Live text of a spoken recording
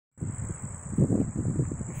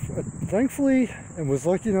thankfully, and was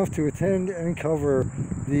lucky enough to attend and cover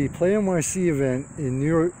the Play NYC event in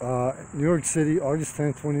New York City, August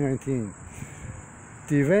 10th, 2019.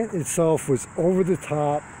 The event itself was over the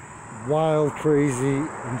top, wild, crazy,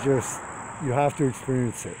 and just, you have to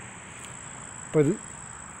experience it. But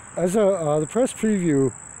as the press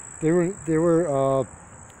preview, they were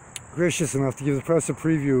gracious enough to give the press a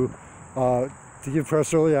preview, to give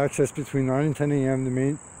press early access between 9 and 10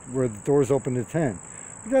 a.m. where the doors opened at 10.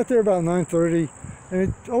 We got there about 9:30,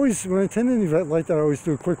 and when I attend an event like that, I always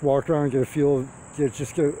do a quick walk around and get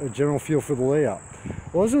a general feel for the layout.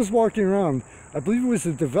 Well, as I was walking around, I believe it was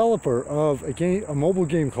the developer of a mobile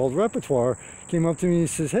game called Repetiore, came up to me and he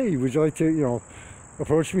says, "Hey, would you like to,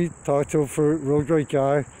 approach me, talk to him, for a real great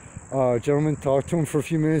guy, gentleman, talked to him for a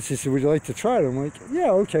few minutes. He said, would you like to try it?" I'm like,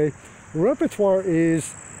 "Yeah, okay." Repetiore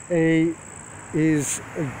is a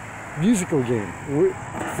musical game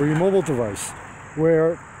for your mobile device,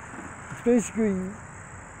 where it's basically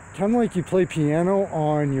kind of like you play piano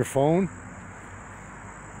on your phone.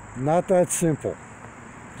 Not that simple.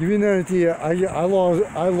 Give you an idea, I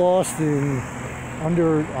lost in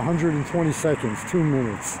under 120 seconds, 2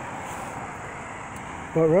 minutes.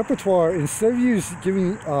 But Repetiore, instead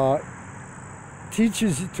of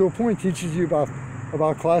teaches you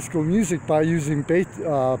about classical music by using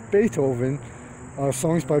Beethoven,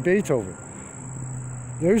 songs by Beethoven.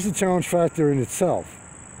 There's the challenge factor in itself.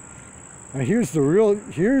 Now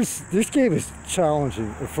this game is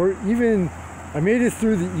challenging. I made it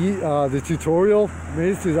through the tutorial,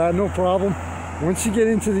 made it through that, no problem. Once you get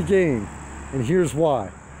into the game, and here's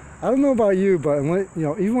why. I don't know about you, but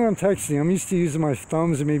even when I'm texting, I'm used to using my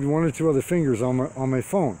thumbs and maybe one or two other fingers on my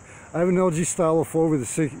phone. I have an LG Stylo 4 with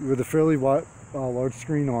a fairly large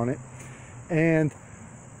screen on it, and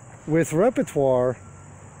with Repetiore,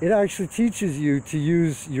 it actually teaches you to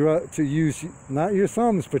use not your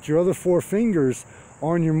thumbs, but your other 4 fingers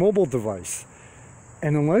on your mobile device.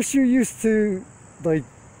 And unless you're used to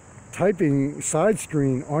typing side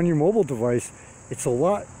screen on your mobile device, it's a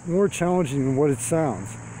lot more challenging than what it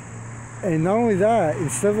sounds. And not only that,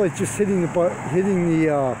 instead of just hitting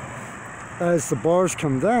as the bars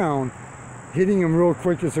come down, hitting them real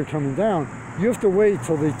quick as they're coming down, you have to wait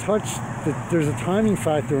till they touch. There's a timing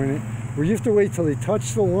factor in it where you have to wait till they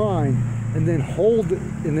touch the line and then hold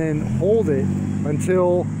it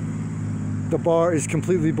until the bar is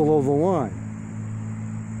completely below the line.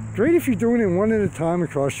 Great if you're doing it one at a time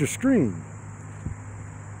across your screen.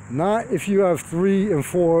 Not if you have 2, 3,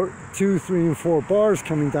 and 4 bars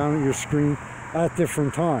coming down at your screen at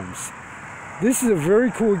different times. This is a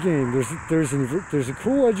very cool game. There's a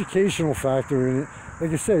cool educational factor in it.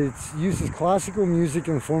 Like I said, it uses classical music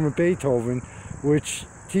in the form of Beethoven, which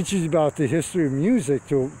teaches you about the history of music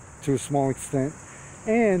to a small extent.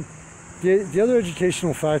 And the other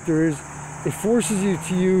educational factor is it forces you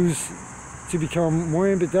to become more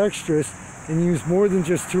ambidextrous and use more than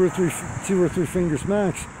just 2 or 3 fingers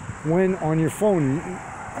max when on your phone.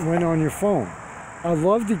 I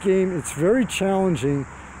love the game. It's very challenging.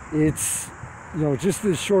 It's just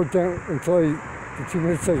as short down until the 2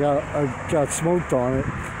 minutes I got smoked on it.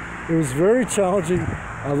 It was very challenging.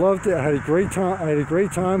 I loved it. I had a great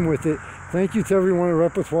time with it. Thank you to everyone at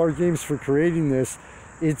Repetiore Games for creating this.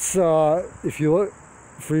 It's if you look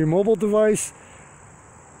for your mobile device,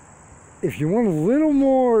 if you want a little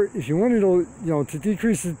more, if you wanted to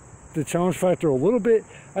decrease the challenge factor a little bit,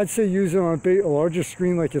 I'd say use it on a larger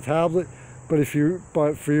screen like a tablet. But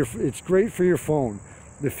it's great for your phone.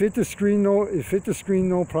 It fit the screen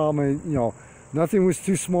no problem. Nothing was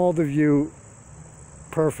too small to view.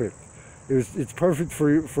 Perfect. It's perfect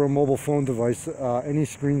for a mobile phone device, any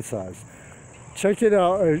screen size. Check it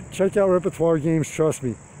out. Check out Repetiore Games. Trust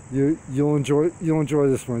me, you'll enjoy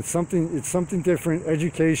this one. It's something different,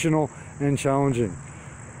 educational, and challenging.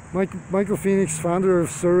 Michael Phoenix, founder of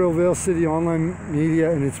Surreal Vale City Online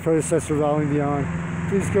Media and its predecessor Valley and Beyond.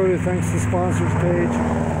 Please go to Thanks to Sponsors page.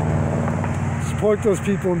 Support those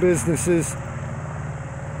people and businesses.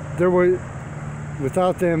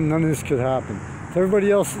 Without them, none of this could happen. To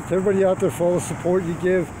everybody out there for all the support you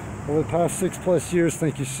give over the past 6+ years,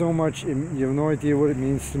 thank you so much. You have no idea what it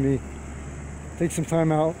means to me. Take some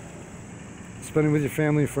time out, spend it with your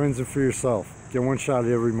family, friends, and for yourself. Get one shot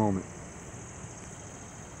at every moment.